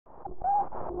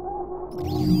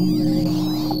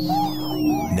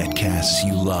Netcasts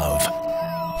you love.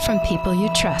 From people you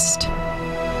trust.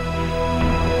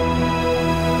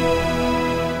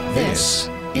 This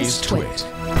is TWiT.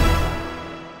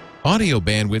 Audio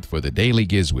bandwidth for the Daily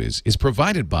GizWiz is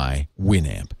provided by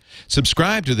Winamp.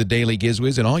 Subscribe to the Daily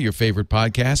GizWiz and all your favorite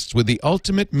podcasts with the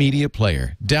ultimate media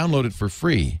player. Download it for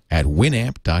free at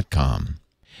winamp.com.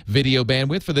 Video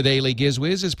bandwidth for the Daily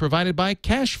GizWiz is provided by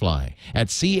CacheFly at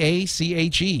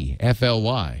CacheFly.com.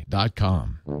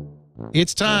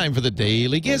 It's time for the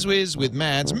Daily GizWiz with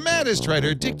Matt's maddest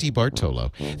writer, Dick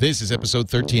DeBartolo. This is episode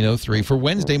 1303 for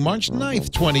Wednesday, March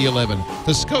 9th, 2011.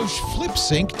 The Scosche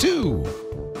flipSYNC 2.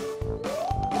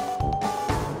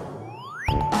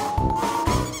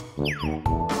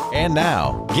 And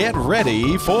now, get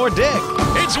ready for Dick.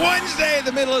 It's Wednesday,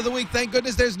 the middle of the week. Thank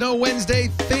goodness there's no Wednesday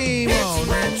theme. Oh,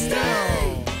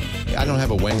 no. I don't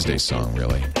have a Wednesday song,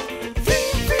 really.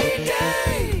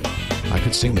 I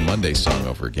could sing the Monday song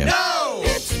over again. No!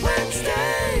 It's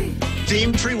Wednesday!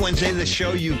 Theme Free Wednesday, the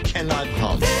show you cannot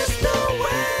hum. There's no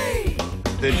way!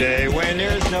 The day when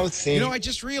there's no theme. You know, I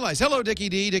just realized. Hello, Dickie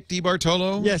D, Dick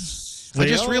DeBartolo. Yes. I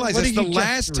just realized it's the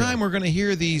last time we're going to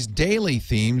hear these daily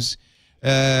themes.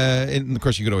 And, of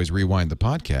course, you could always rewind the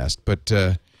podcast. But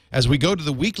as we go to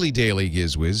the weekly Daily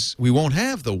GizWiz, we won't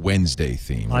have the Wednesday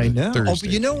theme. I know. Thursday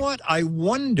but you know theme. what? I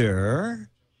wonder,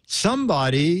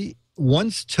 somebody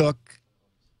once took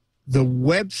the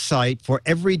website for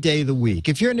every day of the week.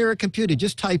 If you're near a computer,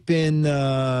 just type in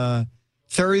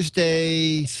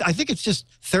Thursday. I think it's just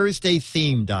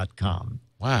thursdaytheme.com.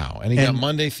 Wow. And he got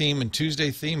Monday theme and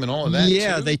Tuesday theme and all of that,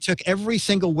 Yeah, too? they took every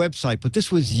single website, but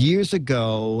this was years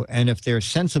ago, and if they're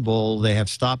sensible, they have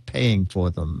stopped paying for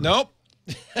them. Nope.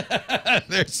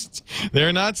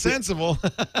 They're not sensible.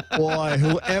 Boy,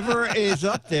 whoever is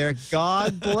up there,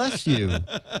 God bless you.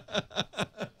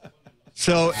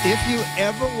 So if you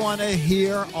ever want to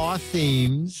hear our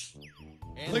themes.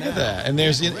 Look at that. And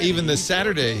there's even the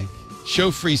Saturday,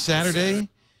 Show Free Saturday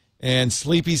and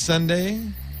Sleepy Sunday.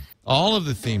 All of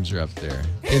the themes are up there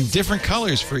in different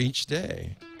colors for each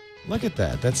day. Look at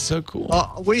that. That's so cool.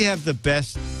 We have the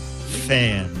best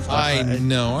fans. I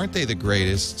know. Aren't they the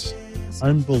greatest?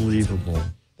 Unbelievable.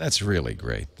 That's really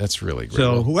great. That's really great.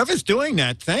 So whoever's doing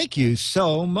that, thank you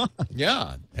so much.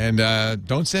 Yeah. And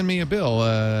don't send me a bill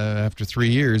after 3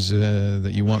 years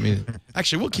that you want me to.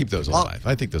 Actually, we'll keep those alive.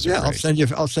 I think those are great.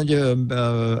 I'll send you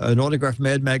an autographed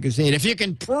Mad magazine if you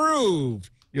can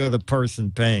prove you're the person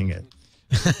paying it.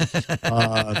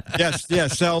 Yes.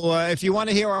 So if you want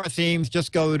to hear our themes,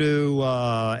 just go to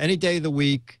any day of the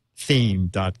week.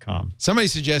 Theme.com.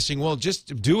 Somebody's suggesting, well,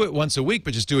 just do it once a week,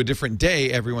 but just do a different day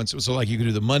every once. So like you could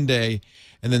do the Monday,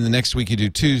 and then the next week you do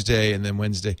Tuesday, and then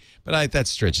Wednesday. But that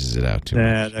stretches it out too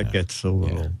much. That gets a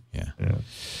little. Yeah.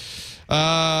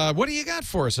 What do you got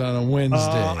for us on a Wednesday?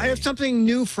 I have something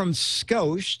new from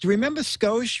Scosche. Do you remember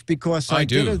Scosche? Because I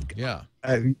do. Yeah.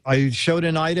 I showed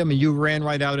an item and you ran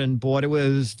right out and bought it.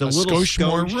 Was the little Scosche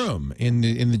more room in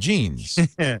the jeans?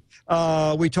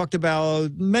 We talked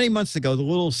about many months ago the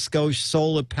little Scosche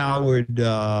solar powered.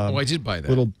 I did buy that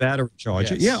little battery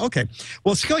charger. Yes. Yeah. Okay.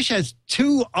 Well, Scosche has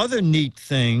two other neat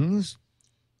things.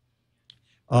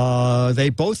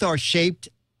 They both are shaped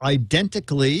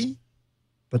identically,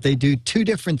 but they do two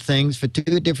different things for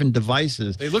two different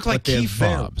devices. They look like key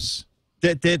fobs.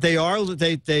 They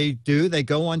do. They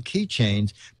go on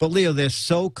keychains. But, Leo, they're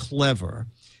so clever.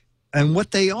 And what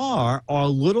they are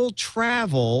little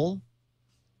travel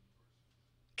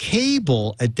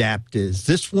cable adapters.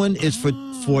 This one is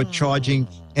for charging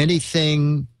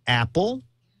anything Apple.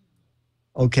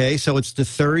 Okay, so it's the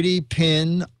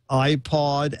 30-pin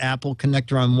iPod Apple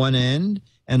connector on one end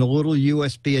and a little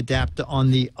USB adapter on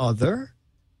the other.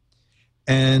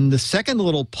 And the second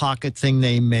little pocket thing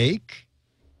they make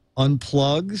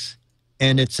unplugs,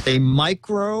 and it's a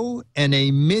micro and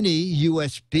a mini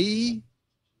USB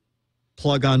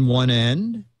plug on one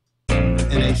end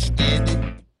and a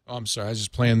standard. Oh, I'm sorry. I was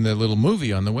just playing the little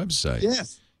movie on the website.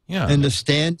 Yes. Yeah. And the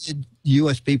standard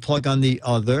USB plug on the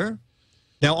other.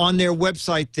 Now, on their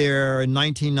website, they're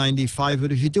 $19.95,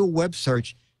 but if you do a web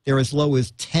search, they're as low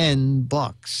as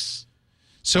 $10.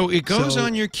 So it goes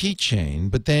on your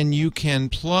keychain, but then you can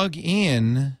plug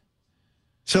in.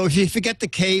 So if you forget the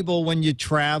cable when you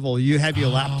travel, you have your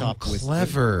laptop with you.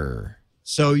 Clever.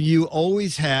 So you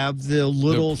always have the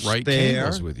little right spare.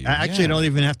 cables with you. Actually, Yeah. you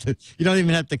don't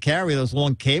even have to carry those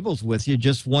long cables with you.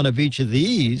 Just one of each of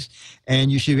these,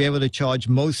 and you should be able to charge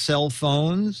most cell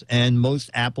phones and most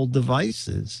Apple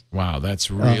devices. Wow,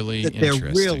 that's really They're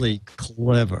interesting. really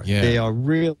clever. Yeah. They are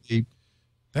really.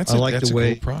 That's I a like that's the a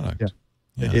way. cool product.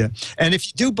 Yeah. And if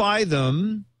you do buy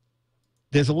them,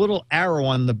 there's a little arrow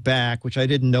on the back, which I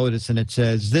didn't notice, and it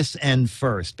says this end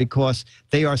first, because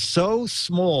they are so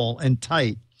small and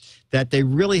tight that they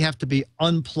really have to be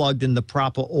unplugged in the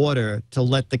proper order to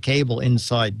let the cable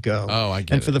inside go. Oh, I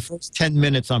get And it. for the first 10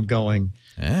 minutes, I'm going,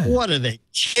 what are they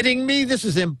kidding me? This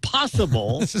is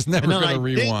impossible. This is never going to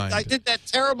rewind. I did that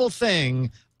terrible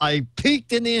thing. I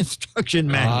peeked in the instruction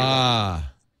manual.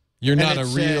 Ah, you're not a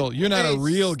said,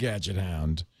 real gadget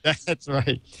hound. That's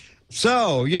right.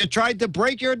 So you tried to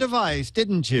break your device,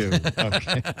 didn't you?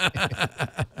 Okay.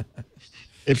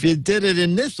 If you did it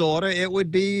in this order, it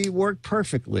would work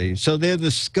perfectly. So they're the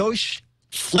Scosche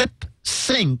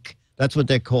flipSYNC. That's what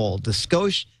they're called. The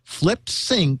Scosche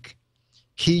flipSYNC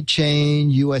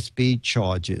keychain USB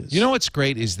charges. You know what's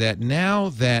great is that now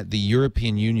that the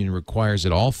European Union requires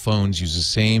that all phones use the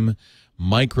same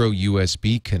micro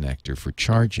USB connector for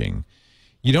charging,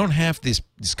 you don't have this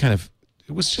kind of,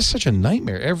 it was just such a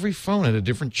nightmare. Every phone had a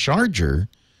different charger,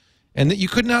 and that you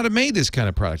could not have made this kind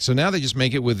of product. So now they just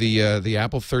make it with the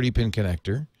Apple 30-pin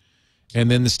connector, and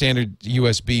then the standard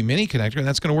USB mini connector, and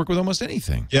that's going to work with almost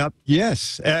anything. Yep.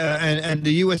 Yes. And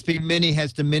the USB mini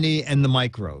has the mini and the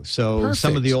micro. So Perfect.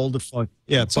 Some of the older phones,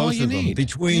 That's both all you of them. need.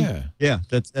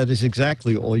 That is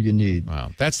exactly all you need.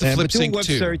 Wow, that's the But do a flipSYNC web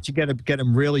 2. search, you get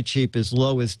them really cheap, as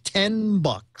low as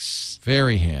 $10.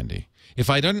 Very handy. If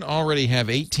I didn't already have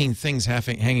 18 things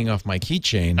hanging off my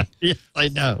keychain, Yeah, I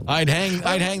know. I'd hang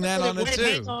that on it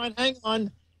too. Hang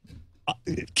on.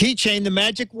 Keychain, the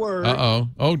magic word. Oh,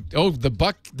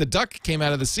 the duck came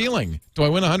out of the ceiling. Do I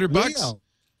win $100?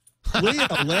 Leo,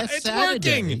 last It's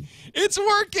Saturday. working. It's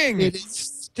working. It is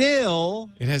still.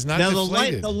 It has not Now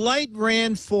deflated. the light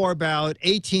ran for about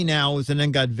 18 hours and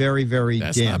then got very, very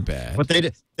That's dim. not bad. But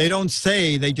they don't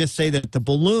say. They just say that the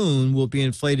balloon will be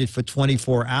inflated for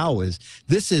 24 hours.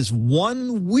 This is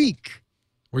 1 week.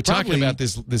 We're talking about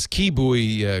this key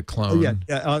buoy clone.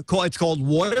 It's called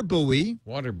water buoy.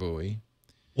 Water buoy.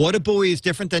 Water buoy is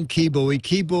different than key buoy.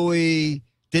 Key buoy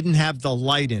didn't have the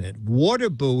light in it. Water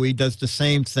buoy does the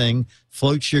same thing,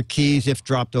 floats your keys if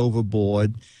dropped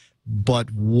overboard.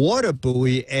 But water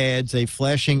buoy adds a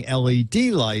flashing LED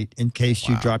light in case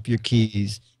you drop your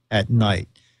keys at night.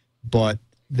 But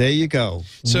there you go.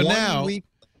 So now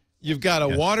you've got a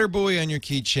water buoy on your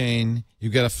keychain.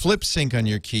 You've got a flipSYNC on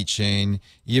your keychain.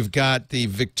 You've got the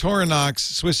Victorinox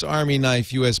Swiss Army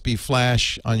knife USB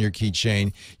flash on your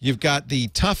keychain. You've got the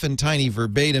tough and tiny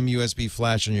verbatim USB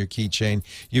flash on your keychain.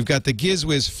 You've got the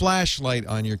GizWiz flashlight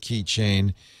on your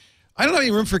keychain. I don't have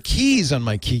any room for keys on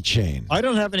my keychain. I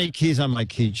don't have any keys on my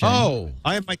keychain. Oh.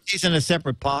 I have my keys in a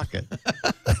separate pocket.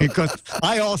 Because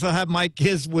I also have my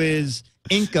GizWiz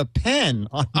Inca pen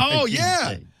on my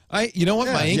keychain. You know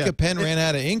what? My Inca pen ran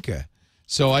out of Inca.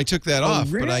 So I took that off,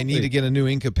 really? but I need to get a new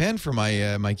Inca pen for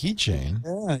my my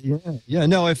keychain. Yeah.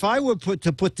 No, if I were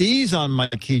to put these on my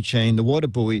keychain, the water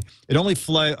buoy, it only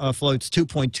floats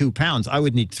 2.2 pounds. I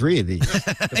would need 3 of these.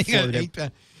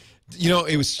 You know,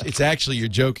 it's actually, you're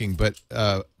joking, but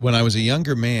when I was a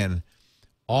younger man,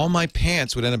 all my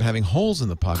pants would end up having holes in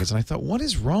the pockets, and I thought, what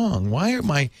is wrong? Why are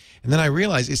my? And then I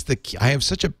realized I have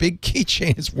such a big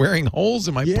keychain; it's wearing holes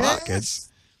in my pockets.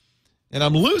 And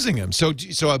I'm losing them. So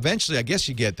eventually, I guess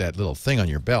you get that little thing on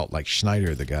your belt, like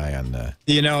Schneider, the guy on the.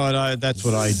 You know what? That's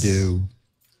what I do.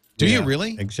 Do you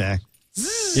really? Exactly.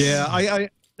 Yeah. I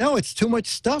no, it's too much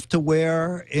stuff to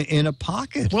wear in a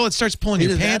pocket. Well, it starts pulling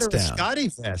your pants down. A Scotty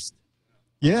vest.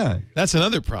 Yeah. That's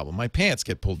another problem. My pants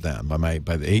get pulled down by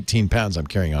the 18 pounds I'm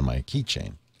carrying on my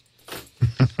keychain.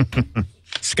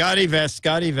 Scotty vest.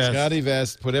 Scotty vest. Scotty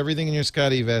vest. Put everything in your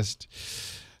Scotty vest.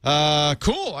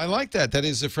 Cool. I like that. That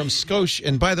is from Scosche.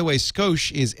 And by the way,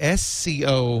 Scosche is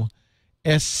SCOSCHE.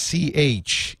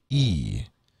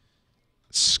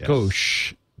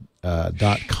 Scosche.com.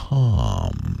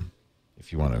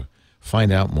 If you want to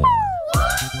find out more.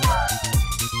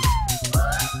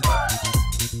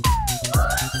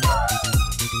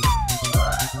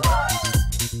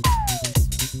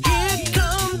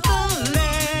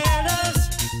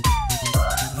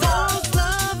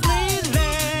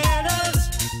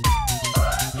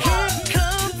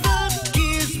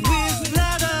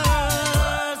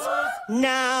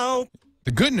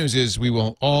 The good news is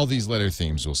all these letter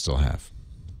themes we'll still have.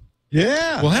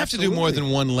 Yeah. We'll have to do more than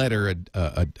one letter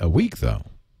a week, though.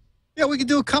 Yeah, we could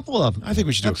do a couple of them. I think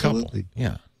we should do a couple.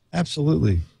 Yeah.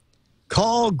 Absolutely.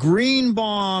 Carl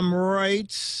Greenbaum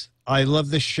writes, I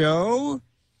love the show.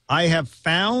 I have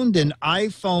found an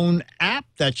iPhone app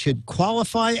that should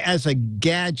qualify as a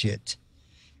gadget.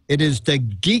 It is the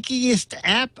geekiest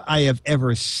app I have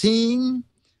ever seen.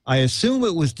 I assume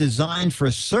it was designed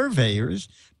for surveyors,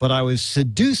 but I was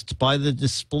seduced by the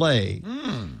display.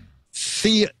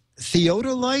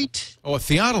 theodolite. Oh, a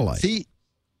theodolite.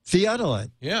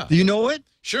 Theodolite. Yeah. Do you know it?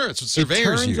 Sure, it's what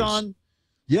surveyors use.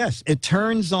 Yes, it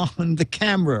turns on the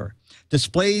camera,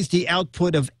 displays the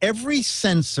output of every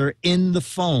sensor in the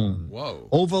phone. Whoa.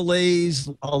 Overlays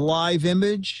a live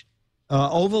image,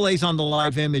 overlays on the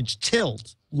live image,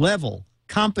 tilt, level,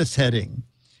 compass heading,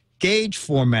 gauge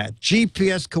format,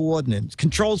 GPS coordinates,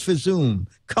 controls for zoom,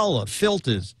 color,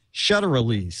 filters, shutter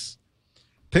release.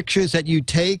 Pictures that you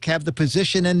take have the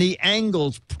position and the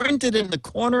angles printed in the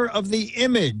corner of the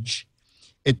image.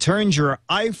 It turns your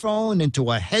iPhone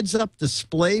into a heads-up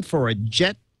display for a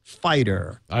jet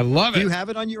fighter. I love it. Do you have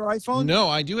it on your iPhone? No,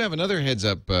 I do have another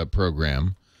heads-up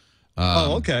program.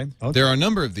 Okay. There are a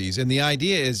number of these, and the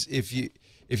idea is if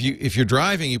you're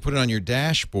driving, you put it on your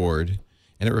dashboard,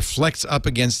 and it reflects up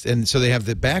against, and so they have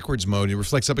the backwards mode. It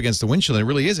reflects up against the windshield, and it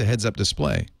really is a heads-up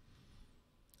display.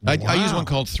 I use one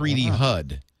called 3D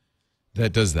HUD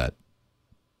that does that.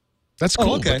 That's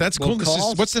cool. Okay. But that's cool.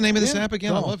 What's the name of this app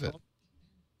again? I love it.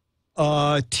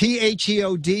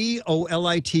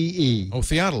 TheodoliteOlite. Oh,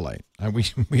 theodolite.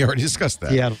 We already discussed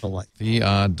that. Theodolite.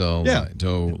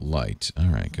 Theodolite.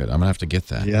 All right, good. I'm gonna have to get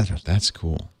that. Yeah. That's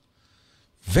cool.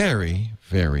 Very,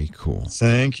 very cool.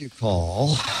 Thank you,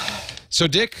 Paul. So,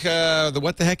 Dick, the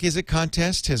What the Heck Is It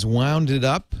contest has wound it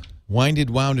up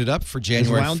for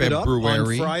January,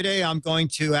 February. On Friday, I'm going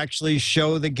to actually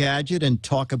show the gadget and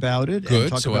talk about it. Good.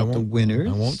 And talk So about the winners.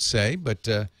 I won't say, but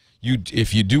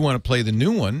if you do want to play the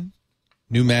new one,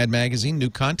 new Mad Magazine, new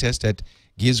contest at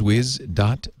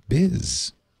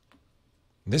GizWiz.Biz.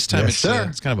 This time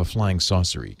it's kind of a flying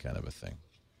saucery kind of a thing.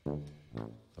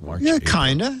 Yeah,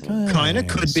 kind of.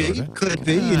 Could be. Sorta. Could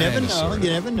be. You never know. Sorta. You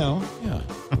never know. Yeah.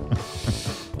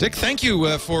 Dick, thank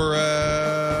you for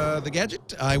the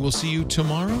gadget. I will see you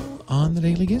tomorrow on the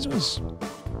Daily GizWiz.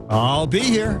 I'll be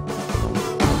here.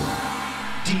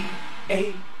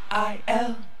 DAILY.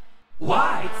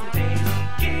 It's the Daily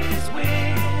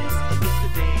GizWiz. It's the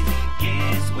Daily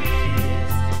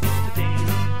GizWiz. It's the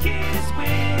Daily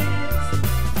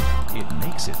GizWiz. It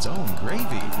makes its own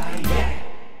gravy. Yeah.